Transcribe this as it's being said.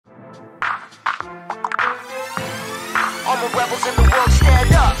rebels in the world,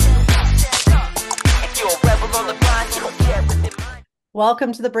 stand up. If you're a rebel on the grind, you don't care what they mind.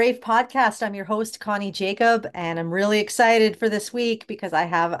 Welcome to the Brave Podcast. I'm your host, Connie Jacob, and I'm really excited for this week because I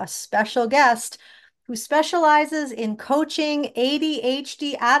have a special guest who specializes in coaching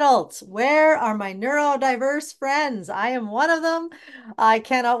ADHD adults. Where are my neurodiverse friends? I am one of them. I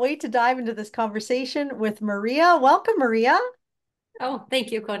cannot wait to dive into this conversation with Maria. Welcome, Maria. Oh,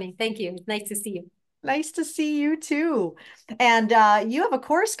 thank you, Connie. Thank you. It's nice to see you. Nice to see you too. And you have a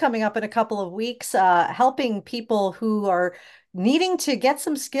course coming up in a couple of weeks, helping people who are needing to get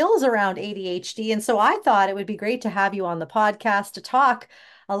some skills around ADHD. And so I thought it would be great to have you on the podcast to talk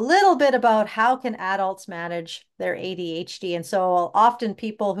a little bit about how can adults manage their ADHD. And so often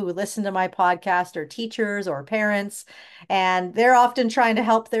people who listen to my podcast are teachers or parents, and they're often trying to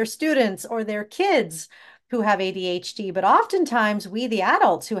help their students or their kids who have ADHD, but oftentimes we, the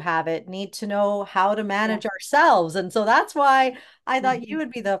adults who have it, need to know how to Yeah. manage ourselves. And so that's why I thought you Mhm.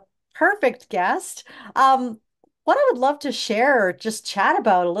 would be the perfect guest. Um, what I would love to share or just chat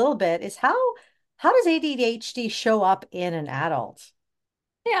about a little bit is how does ADHD show up in an adult?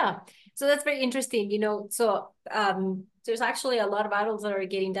 Yeah. So that's very interesting. There's actually a lot of adults that are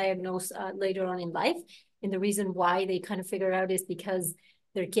getting diagnosed later on in life. And the reason why they kind of figure out is because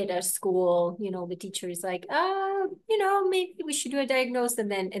their kid at school, the teacher is like, maybe we should do a diagnosis. And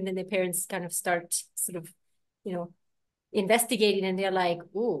then the parents kind of start sort of, you know, investigating and they're like,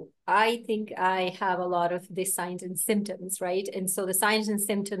 oh, I think I have a lot of the signs and symptoms, right? And so the signs and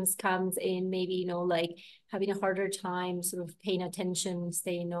symptoms comes in maybe, like having a harder time sort of paying attention,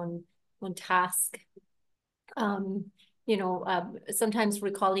 staying on task. Um, sometimes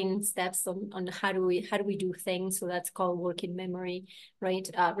recalling steps on how do we do things. So that's called working memory, right?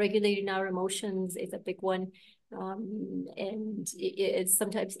 Regulating our emotions is a big one. And it's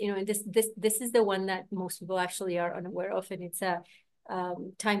sometimes, and this is the one that most people actually are unaware of, and it's a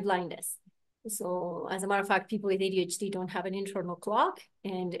time blindness. So as a matter of fact, people with ADHD don't have an internal clock,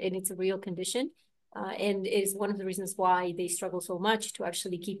 and it's a real condition. And it is one of the reasons why they struggle so much to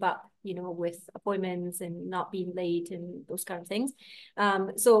actually keep up, with appointments and not being late and those kind of things.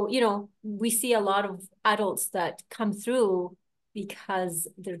 So we see a lot of adults that come through because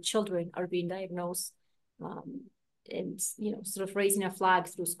their children are being diagnosed, um, and, sort of raising a flag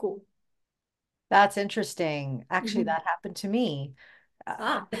through school. That's interesting. Actually, Mhm. that happened to me.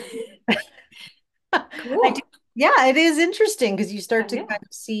 Ah, I do. cool. Yeah, it is interesting because you start to Yeah. kind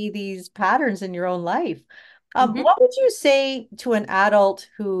of see these patterns in your own life. Mhm. What would you say to an adult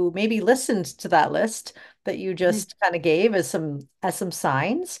who maybe listened to that list that you Mhm. just kind of gave as some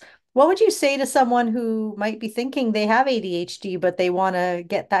signs? What would you say to someone who might be thinking they have ADHD, but they want to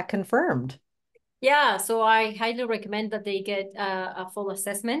get that confirmed? Yeah, so I highly recommend that they get a full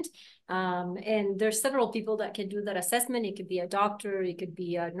assessment. And there's several people that can do that assessment. It could be a doctor, it could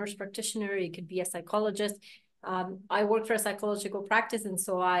be a nurse practitioner, it could be a psychologist. I work for a psychological practice, and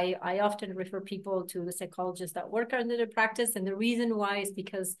so I often refer people to the psychologists that work under the practice. And the reason why is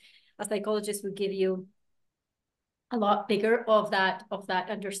because a psychologist will give you a lot bigger of that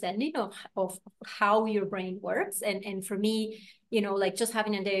understanding of how your brain works. And for me, like just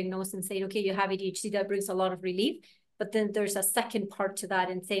having a diagnosis and saying, okay, you have ADHD, that brings a lot of relief. But then there's a second part to that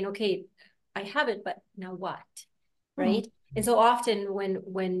and saying, okay, I have it, but now what? Hmm. Right. And so often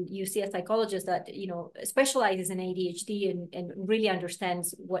when you see a psychologist that specializes in ADHD and really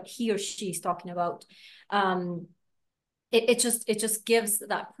understands what he or she is talking about, um, it just gives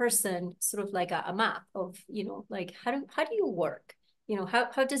that person sort of like a map of, like how do you work,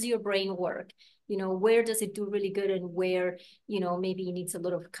 how does your brain work, where does it do really good and where, maybe it needs a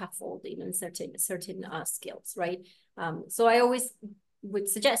little scaffolding and certain skills, right? So I always would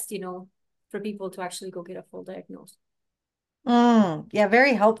suggest, for people to actually go get a full diagnosis. Yeah,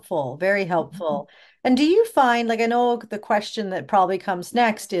 very helpful, very helpful. And do you find, like, I know the question that probably comes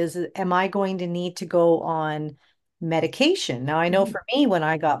next is, am I going to need to go on medication? Now, I know Mhm. for me, when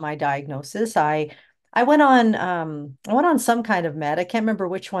I got my diagnosis, I went on some kind of med. I can't remember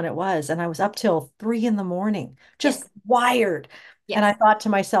which one it was, and I was up till 3 in the morning, just Yes. wired. And I Yes. thought to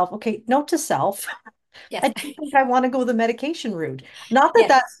myself, okay, note to self, Yes. I don't think I want to go the medication route. Not that Yes.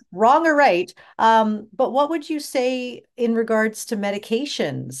 that's wrong or right, but what would you say in regards to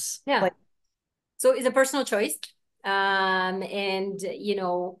medications? Yeah. Like, So it's a personal choice. And it's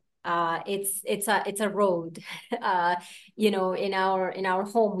a road. In our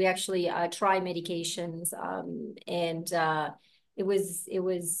home, we actually try medications. And it was it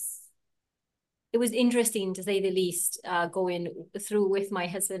was it was interesting to say the least, going through with my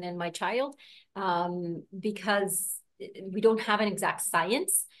husband and my child, because we don't have an exact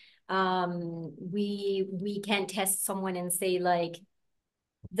science. We can't test someone and say like,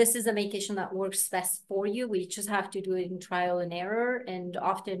 this is a medication that works best for you. We just have to do it in trial and error. And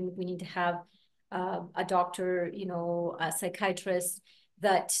often we need to have a doctor, a psychiatrist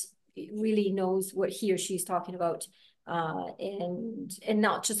that really knows what he or she's talking about, and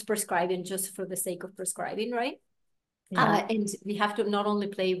not just prescribing just for the sake of prescribing, right? Yeah. And we have to not only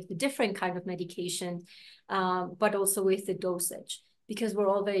play with the different kind of medication, but also with the dosage, because we're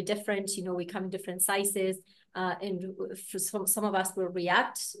all very different. We come in different sizes, and for some of us will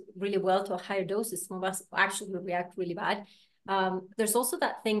react really well to a higher doses. Some of us actually will react really bad. There's also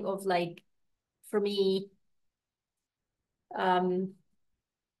that thing of like, for me, um,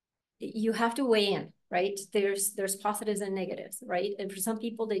 you have to weigh in, right? There's positives and negatives, right? And for some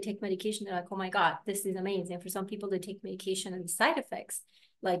people, they take medication, they're like, oh my God, this is amazing. For some people, they take medication and the side effects,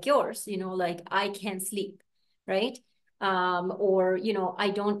 like yours, like I can't sleep, right? Or I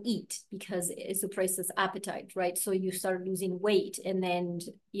don't eat because it suppresses appetite, right? So you start losing weight, and then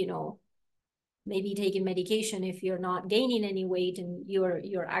maybe taking medication if you're not gaining any weight, and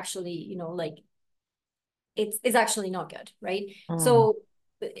you're actually like it's actually not good, right? Mm. So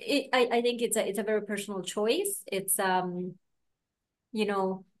I think it's a very personal choice. It's you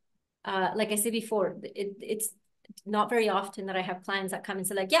know like I said before, it's not very often that I have clients that come and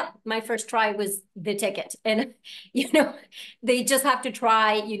say like, yeah, my first try was the ticket. And, they just have to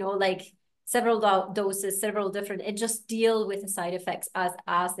try, like several doses, several different, and just deal with the side effects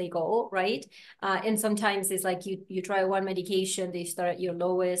as they go, right? And sometimes it's like you try one medication, they start at your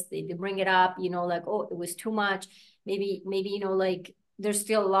lowest, they bring it up, like, oh, it was too much. Maybe, like there's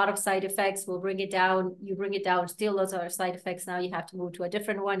still a lot of side effects. We'll bring it down. You bring it down. Still, lots of side effects. Now you have to move to a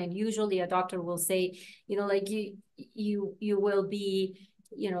different one. And usually, a doctor will say, like you will be,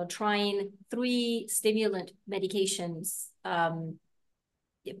 trying 3 stimulant medications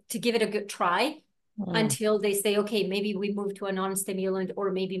to give it a good try, Mm. until they say, okay, maybe we move to a non-stimulant,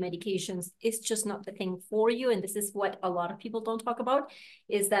 or maybe medications. It's just not the thing for you. And this is what a lot of people don't talk about,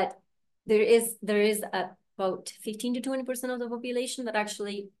 is that there is about 15 to 20% of the population that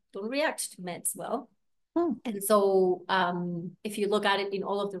actually don't react to meds well. Mm. And so if you look at it in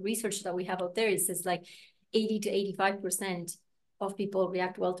all of the research that we have out there, it says like 80 to 85% of people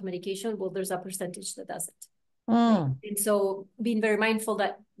react well to medication. Well, there's a percentage that doesn't. Right. Mm. And so being very mindful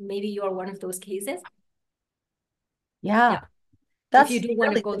that maybe you are one of those cases. Yeah. Yeah. If you That's do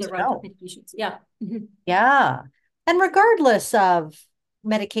want to really go good the to route of know. medications. Yeah. Mhm. Yeah. And regardless of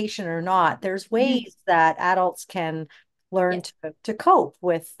medication or not, there's Mhm. ways that adults can learn Yes. to cope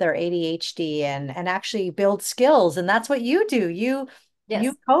with their ADHD and actually build skills. And that's what you do. You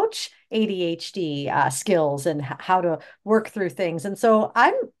Yes. coach ADHD skills and how to work through things. And so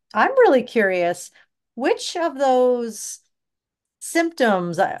I'm really curious, which of those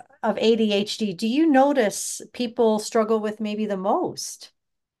symptoms of ADHD do you notice people struggle with maybe the most?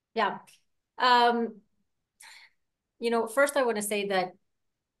 Yeah. Um, first I want to say that,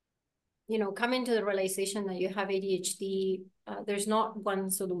 coming to the realization that you have ADHD, there's not one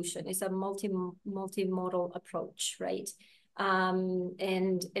solution. It's a multimodal approach, right? And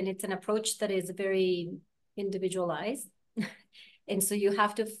it's an approach that is very individualized. And so you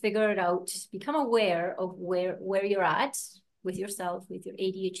have to figure it out, become aware of where you're at with yourself, with your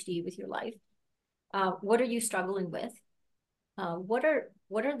ADHD, with your life. What are you struggling with? What are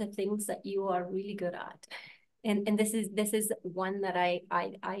the things that you are really good at? And this is one that I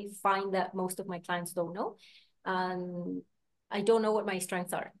find that most of my clients don't know. Um, I don't know what my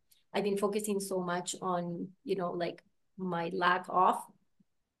strengths are. I've been focusing so much on, like my lack of,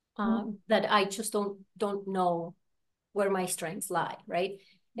 that I just don't know where my strengths lie, right?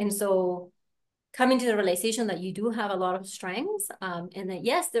 And so coming to the realization that you do have a lot of strengths, and that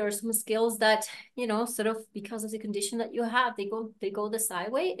yes, there are some skills that, sort of because of the condition that you have, they go the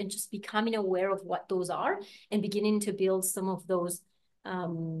sideway, and just becoming aware of what those are, and beginning to build some of those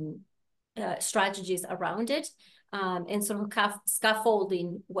um, strategies around it, and sort of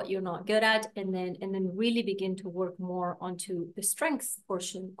scaffolding what you're not good at, and then really begin to work more onto the strengths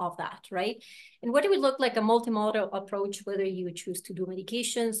portion of that, right? And what it would look like a multimodal approach, whether you choose to do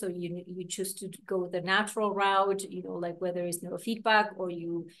medications or you choose to go the natural route, like whether it's neurofeedback, or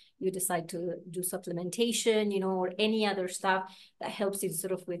you decide to do supplementation, or any other stuff that helps you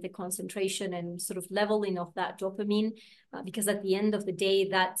sort of with the concentration and sort of leveling of that dopamine, because at the end of the day,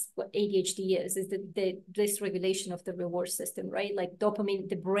 that's what ADHD is the dysregulation of the reward system, right? Like dopamine,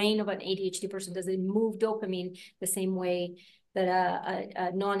 the brain of an ADHD person doesn't move dopamine the same way that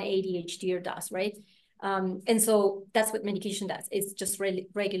a non-ADHDer does, right? And so that's what medication does. It's just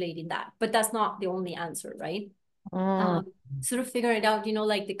regulating that. But that's not the only answer, right? Mm. um, sort of figure it out,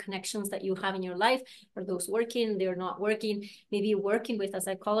 like the connections that you have in your life, are those working, they're not working. Maybe working with a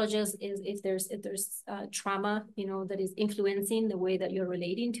psychologist is if there's trauma, that is influencing the way that you're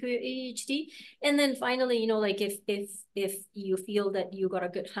relating to your ADHD. And then finally, like if you feel that you got a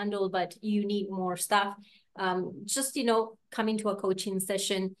good handle, but you need more stuff, just coming to a coaching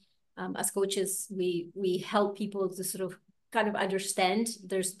session. As coaches, we help people to sort of kind of understand.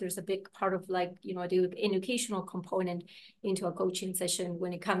 There's a big part of, like, the educational component into a coaching session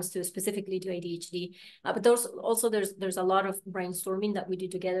when it comes to specifically to ADHD. But there's a lot of brainstorming that we do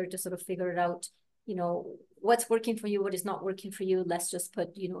together to sort of figure it out, what's working for you, what is not working for you. Let's just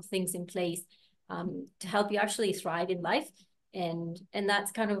put, things in place to help you actually thrive in life. And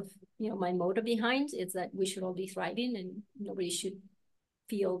that's kind of, my motto behind is that we should all be thriving, and nobody should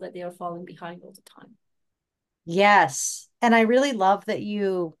feel that they are falling behind all the time. Yes. And I really love that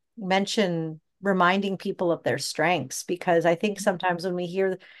you mention reminding people of their strengths, because I think sometimes when we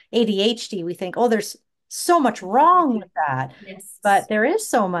hear ADHD, we think, oh, there's so much wrong with that. But Yes. there is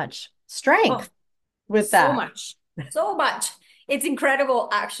so much Oh, strength with so that. much, so much. It's incredible,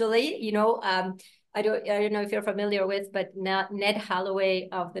 actually. I don't know if you're familiar with, but Ned Holloway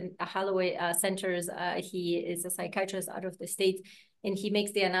of the Holloway Centers. He is a psychiatrist out of the States, and he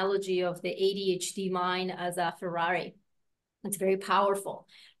makes the analogy of the ADHD mind as a Ferrari. It's very powerful,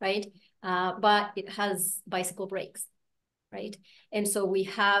 right? But it has bicycle brakes, right? And so we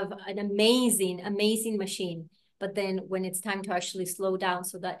have an amazing, amazing machine. But then when it's time to actually slow down,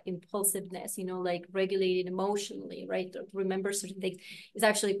 so that impulsiveness, like regulated emotionally, right? Remember certain things is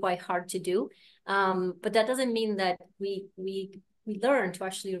actually quite hard to do. But that doesn't mean that we learn to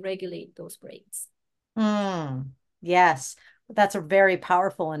actually regulate those brakes. Mm, yes. That's a very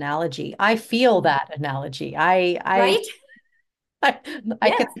powerful analogy. I feel that analogy. Right? I, I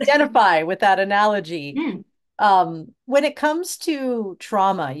can Yes. identify with that analogy. Mm, When it comes to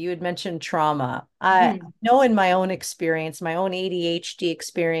trauma, you had mentioned trauma. I mm, know in my own experience, my own ADHD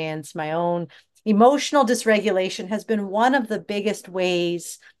experience, my own emotional dysregulation has been one of the biggest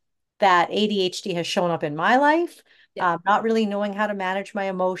ways that ADHD has shown up in my life. yeah. Not really knowing how to manage my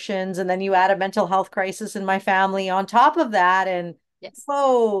emotions. And then you add a mental health crisis in my family on top of that. And Yes.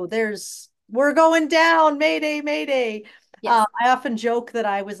 whoa, we're going down. Mayday, mayday. Yes. I often joke that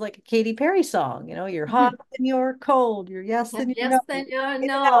I was like a Katy Perry song, you're hot Mhm. and you're cold, you're yes and you're Yes, no, then you in and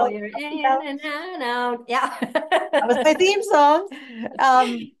know out, you're up and in down. and out. Yeah. That was my theme song.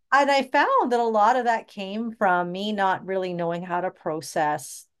 And I found that a lot of that came from me not really knowing how to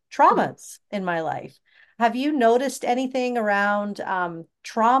process traumas in my life. Have you noticed anything around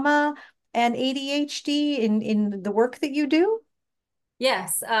trauma and ADHD in the work that you do?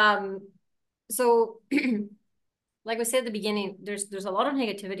 Yes. So like we said at the beginning, there's a lot of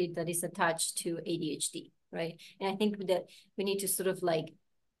negativity that is attached to ADHD, right? And I think that we need to sort of like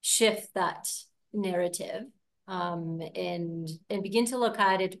shift that narrative, and begin to look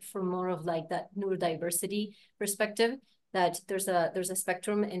at it from more of like that neurodiversity perspective, that there's a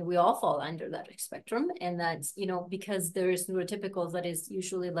spectrum, and we all fall under that spectrum. And that, because there's neurotypicals that is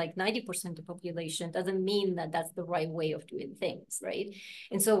usually like 90% of the population, doesn't mean that that's the right way of doing things, right?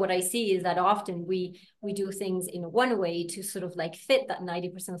 And so what I see is that often we do things in one way to sort of like fit that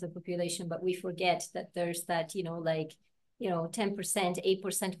 90% of the population, but we forget that there's that, 10%,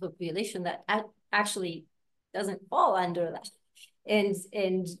 8% of the population that actually doesn't fall under that.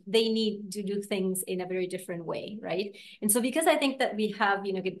 And they need to do things in a very different way, right? And so because I think that we have,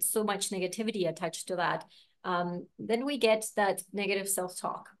 get so much negativity attached to that, then we get that negative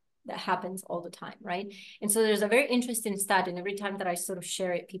self-talk that happens all the time, right? And so there's a very interesting stat, and every time that I sort of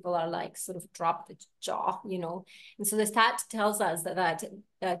share it, people are like sort of drop the jaw. And so the stat tells us that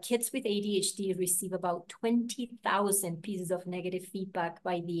kids with ADHD receive about 20,000 pieces of negative feedback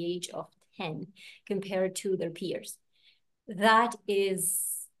by the age of 10 compared to their peers. That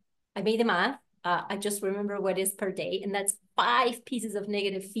is, I made the math. I just remember what is per day, and that's 5 pieces of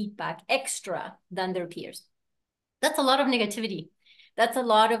negative feedback extra than their peers. That's a lot of negativity. That's a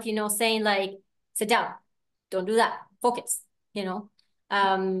lot of, saying like, sit down, don't do that, focus, you know,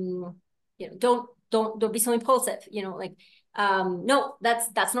 um, don't be so impulsive, like, no,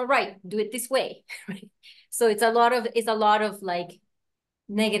 that's not right. Do it this way. Right. So it's a lot of like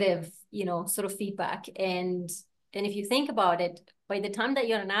negative, sort of feedback. And if you think about it, by the time that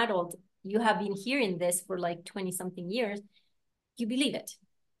you're an adult, you have been hearing this for like 20 something years, you believe it.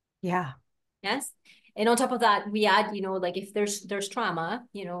 Yeah. Yes. And on top of that, we add, like if there's trauma,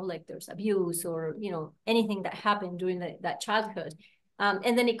 like there's abuse or, anything that happened during that childhood.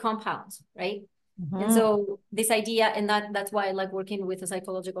 And then it compounds, right? And Mhm. so this idea, and that's why I like working with a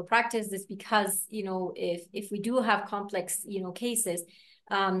psychological practice, is because, if we do have complex, cases,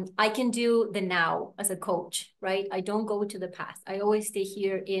 I can do the now as a coach, right? I don't go to the past. I always stay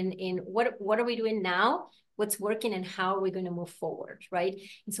here in what are we doing now? What's working and how are we going to move forward, right?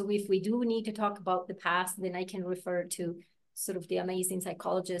 And so if we do need to talk about the past, then I can refer to sort of the amazing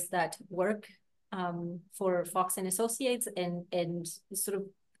psychologists that work for Fox and Associates, and sort of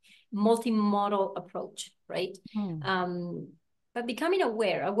multimodal approach, right? Hmm. But becoming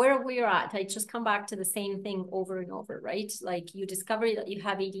aware of where you're at, I just come back to the same thing over and over, right? Like you discover that you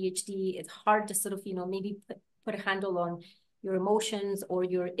have ADHD, it's hard to sort of, maybe put a handle on your emotions or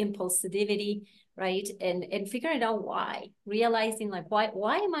your impulsivity, right? And figuring out why, realizing like why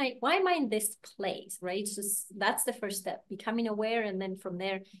am I in this place, right? Just that's the first step, becoming aware, and then from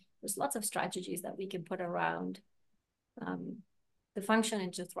there, there's lots of strategies that we can put around um, the function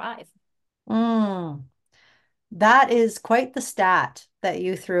and to thrive. Mm. That is quite the stat that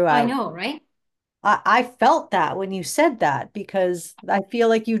you threw I out. know, right? I felt that when you said that because I feel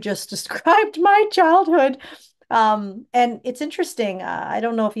like you just described my childhood. And it's interesting. I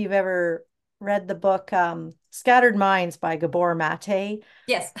don't know if you've ever read the book Scattered Minds by Gabor Mate.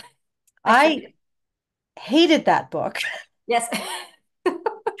 Yes, I sure I did. hated that book. Yes.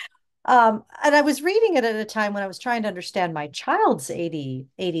 And I was reading it at a time when I was trying to understand my child's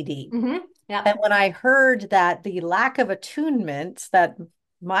ADD. Yeah. And when I heard that the lack of attunement that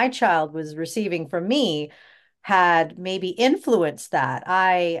my child was receiving from me had maybe influenced that,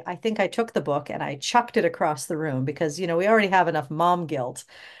 I think I took the book and I chucked it across the room because, we already have enough mom guilt.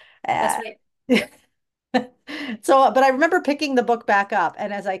 That's Uh, right. so, but I remember picking the book back up,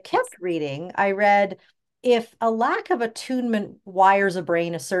 and as I Yes. kept reading, I read if a lack of attunement wires a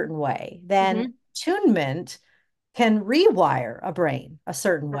brain a certain way, then hmm attunement can rewire a brain a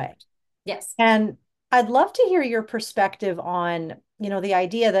certain way. Correct. Yes. And I'd love to hear your perspective on, the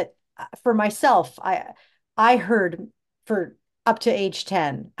idea that for myself, I heard for up to age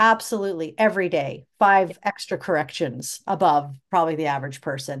 10, absolutely every day, Yeah. five extra corrections above probably the average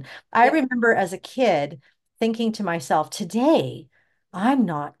person. I Yeah. remember as a kid thinking to myself, today, I'm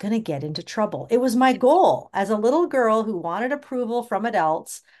not going to get into trouble. It was my goal as a little girl who wanted approval from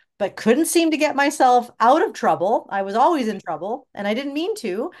adults, but couldn't seem to get myself out of trouble. I was always in trouble, and I didn't mean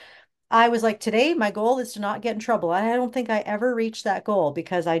to. I was like, today, my goal is to not get in trouble. I don't think I ever reached that goal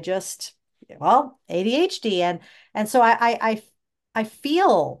because I just, well, ADHD. And so I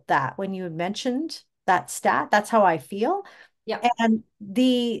feel that when you mentioned that stat, that's how I feel. Yeah. And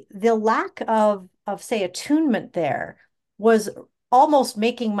the lack of say attunement there was almost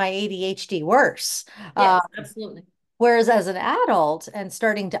making my ADHD worse. Uh, Yes. Absolutely. Whereas as an adult and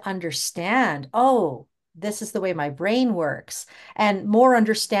starting to understand, oh, this is the way my brain works, and more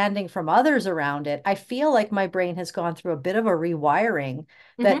understanding from others around it, I feel like my brain has gone through a bit of a rewiring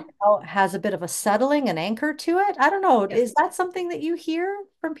that hmm now has a bit of a settling and anchor to it. I don't know. Yes. Is that something that you hear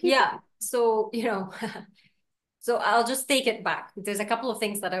from people? Yeah. So, so I'll just take it back. There's a couple of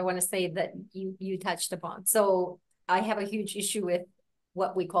things that I want to say that you touched upon. So I have a huge issue with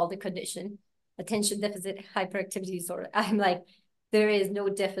what we call the condition, attention deficit hyperactivity disorder. I'm like, there is no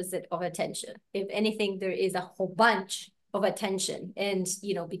deficit of attention. If anything, there is a whole bunch of attention. And,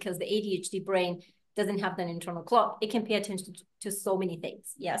 because the ADHD brain doesn't have that internal clock, it can pay attention to so many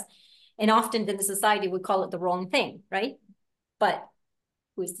things. Yes. And often in the society, we call it the wrong thing, right? But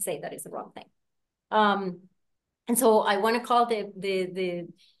who's to say that is the wrong thing? Um, and so I want to call the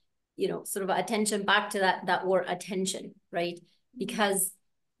sort of attention back to that word attention, right? Because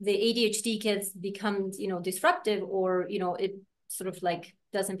the ADHD kids become disruptive, or it sort of like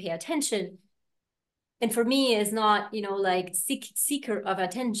doesn't pay attention. And for me, is not like seeker of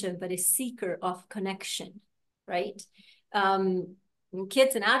attention, but a seeker of connection, right? Um,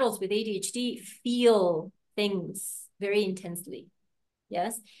 Kids and adults with ADHD feel things very intensely.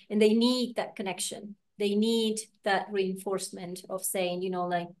 Yes. And they need that connection. They need that reinforcement of saying,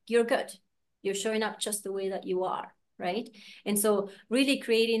 like, you're good. You're showing up just the way that you are. Right. And so, really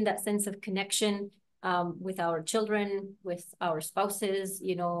creating that sense of connection with our children, with our spouses,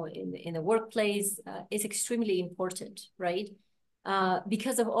 in the workplace is extremely important. Right.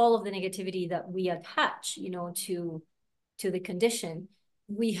 Because of all of the negativity that we attach, to the condition,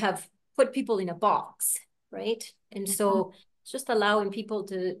 we have put people in a box. Right. And so, just allowing people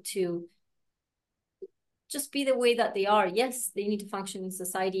to just be the way that they are. Yes, they need to function in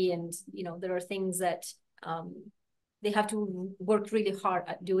society, and there are things that um, they have to work really hard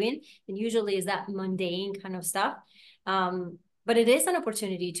at doing, and usually is that mundane kind of stuff. But it is an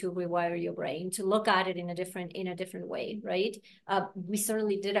opportunity to rewire your brain, to look at it in a different way, right? We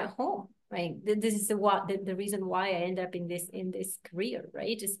certainly did at home, right? This is the reason why I end up in this career,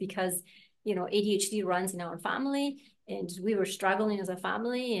 right? Just because, you know, ADHD runs in our family, and we were struggling as a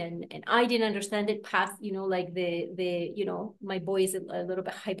family, and I didn't understand it past, you know, like the you know, my boy is a little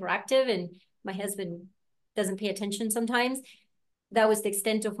bit hyperactive, and my husband doesn't pay attention sometimes. That was the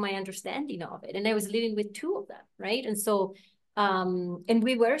extent of my understanding of it, and I was living with two of them, right? And so and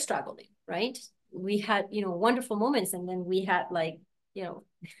we were struggling, right? We had, you know, wonderful moments, and then we had, like, you know,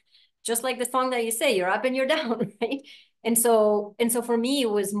 just like the song that you say, you're up and you're down, right? And so for me, it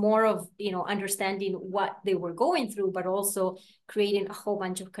was more of, you know, understanding what they were going through, but also creating a whole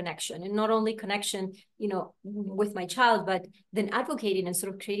bunch of connection, and not only connection, you know, with my child, but then advocating and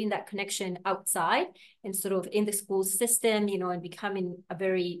sort of creating that connection outside, and sort of in the school system, you know, and becoming a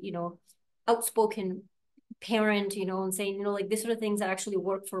very, you know, outspoken parent, you know, and saying, you know, like, these sort of things that actually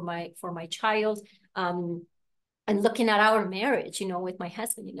work for my child. And looking at our marriage, you know, with my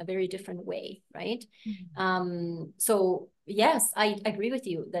husband in a very different way, right? So yes, I agree with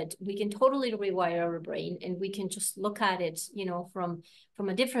you that we can totally rewire our brain, and we can just look at it, you know, from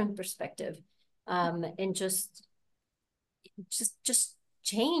a different perspective, and just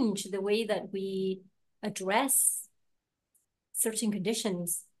change the way that we address certain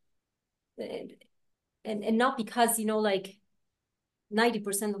conditions, and not because, you know, like,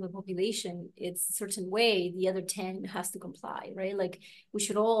 90% of the population it's a certain way, the other 10 has to comply, right? Like, we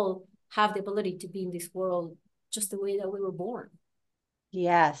should all have the ability to be in this world just the way that we were born.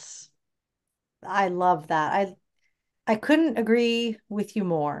 Yes, I love that. I couldn't agree with you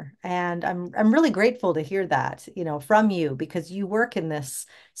more. And I'm really grateful to hear that, from you because you work in this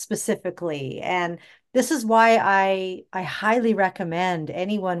specifically. And this is why I highly recommend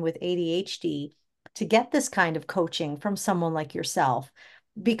anyone with ADHD to get this kind of coaching from someone like yourself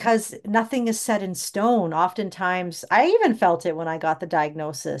because nothing is set in stone. Oftentimes, I even felt it when I got the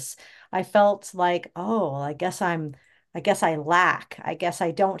diagnosis. I felt like, oh, I guess I lack. I guess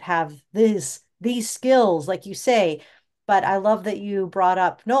I don't have these skills, like you say. But I love that you brought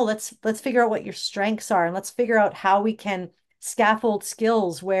up, no, let's figure out what your strengths are and let's figure out how we can scaffold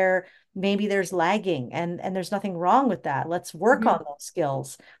skills where maybe there's lagging and there's nothing wrong with that. Let's work on Mm-hmm. those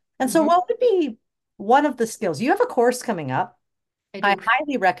skills. And so Mm-hmm. what would be one of the skills? You have a course coming up. I I do. Yeah.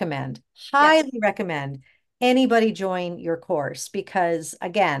 highly recommend anybody join your course because,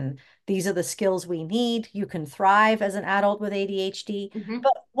 again, these are the skills we need. You can thrive as an adult with ADHD. Mm-hmm.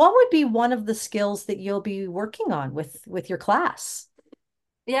 But what would be one of the skills that you'll be working on with your class?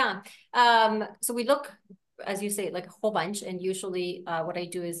 Yeah. So we look, as you say, like, a whole bunch. And usually what I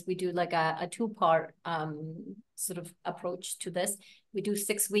do is we do like a two-part sort of approach to this. We do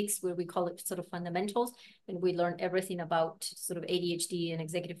 6 weeks where we call it sort of fundamentals, and we learn everything about sort of ADHD and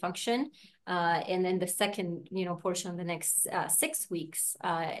executive function. And then the second, you know, portion of the next 6 weeks,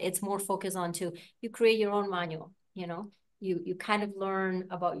 it's more focused on to you create your own manual, you know, you kind of learn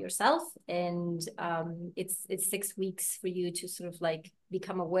about yourself, and it's 6 weeks for you to sort of like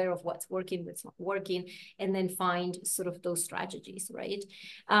become aware of what's working, what's not working, and then find sort of those strategies, right?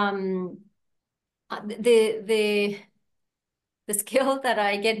 um the the skill that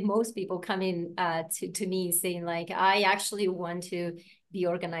I get most people coming to me saying, like, I actually want to be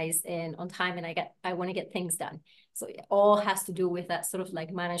organized and on time, and I want to get things done. So it all has to do with that sort of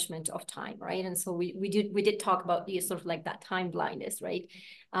like management of time, right? And so we did talk about the sort of like that time blindness, right?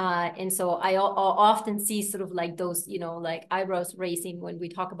 And so I'll often see sort of like those, you know, like eyebrows raising when we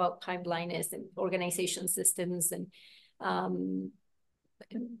talk about time blindness and organization systems, and um,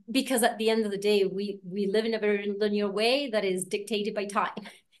 because at the end of the day, we live in a very linear way that is dictated by time,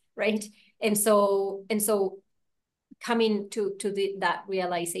 right? And so coming to that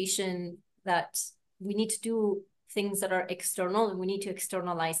realization that we need to do things that are external, and we need to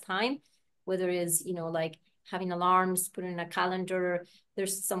externalize time, whether it is, you know, like having alarms, putting in a calendar.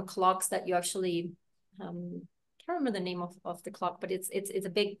 There's some clocks that you actually can't remember the name of the clock, but it's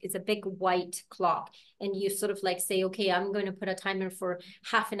a big white clock, and you sort of like say, okay, I'm going to put a timer for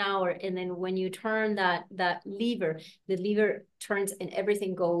half an hour, and then when you turn that lever, the lever turns and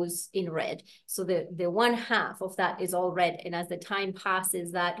everything goes in red. So the one half of that is all red, and as the time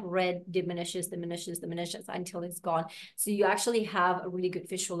passes, that red diminishes until it's gone. So you actually have a really good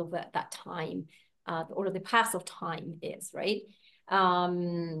visual of that time, or the pass of time is, right?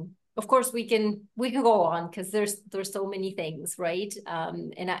 Of course, we can go on because there's so many things, right?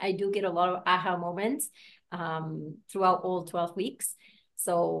 And I do get a lot of aha moments throughout all 12 weeks.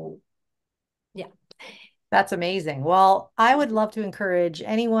 So yeah. That's amazing. Well, I would love to encourage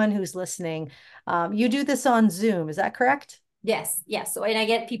anyone who's listening. You do this on Zoom, is that correct? Yes, yes. So, and I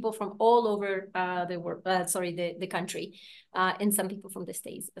get people from all over the world, sorry, the country, and some people from the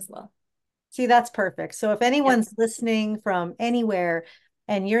States as well. See, that's perfect. So if Yep. anyone's listening from anywhere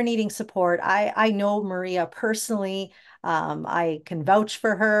and you're needing support, I know Maria personally. I can vouch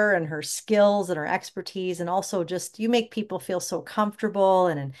for her and her skills and her expertise, and also just you make people feel so comfortable,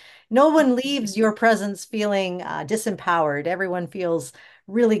 and no one leaves your presence feeling disempowered. Everyone feels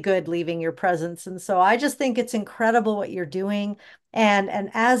really good leaving your presence, and so I just think it's incredible what you're doing. And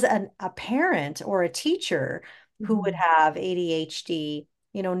as a parent or a teacher who would Mhm. have ADHD,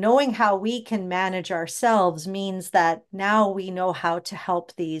 knowing how we can manage ourselves means that now we know how to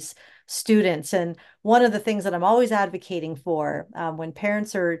help these students. And one of the things that I'm always advocating for when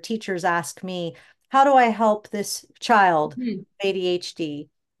parents or teachers ask me, how do I help this child Mhm. with ADHD?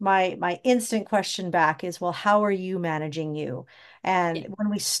 My instant question back is, well, how are you managing you? Yeah. And when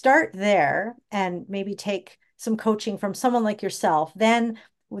we start there and maybe take some coaching from someone like yourself, then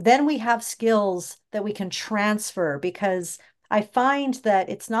we have skills that we can transfer because I find that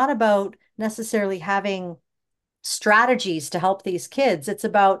it's not about necessarily having strategies to help these kids. It's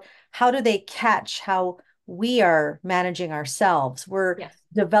about how do they catch how we are managing ourselves. We're Yes.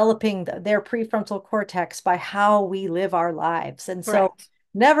 developing their prefrontal cortex by how we live our lives. And so Correct.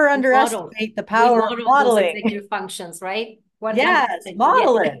 never We model. underestimate the We power of model those modeling. executive functions, right? Yes, 100%.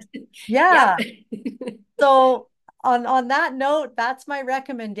 model Yeah. it. Yep. Yeah. So on that note, that's my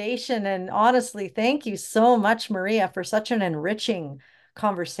recommendation. And honestly, thank you so much, Maria, for such an enriching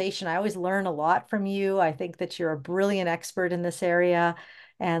conversation. I always learn a lot from you. I think that you're a brilliant expert in this area.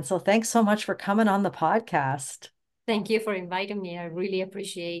 And so thanks so much for coming on the podcast. Thank you for inviting me. I really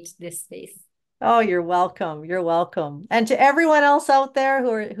appreciate this space. Oh, you're welcome. You're welcome. And to everyone else out there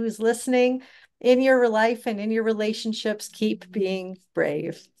who's listening, in your life and in your relationships, keep being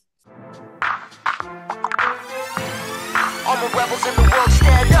brave. All the rebels in the world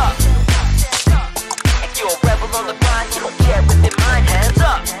stand up. If you're a rebel on the grind, you don't care with their mind, hands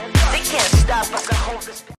up. They can't stop us and hold us.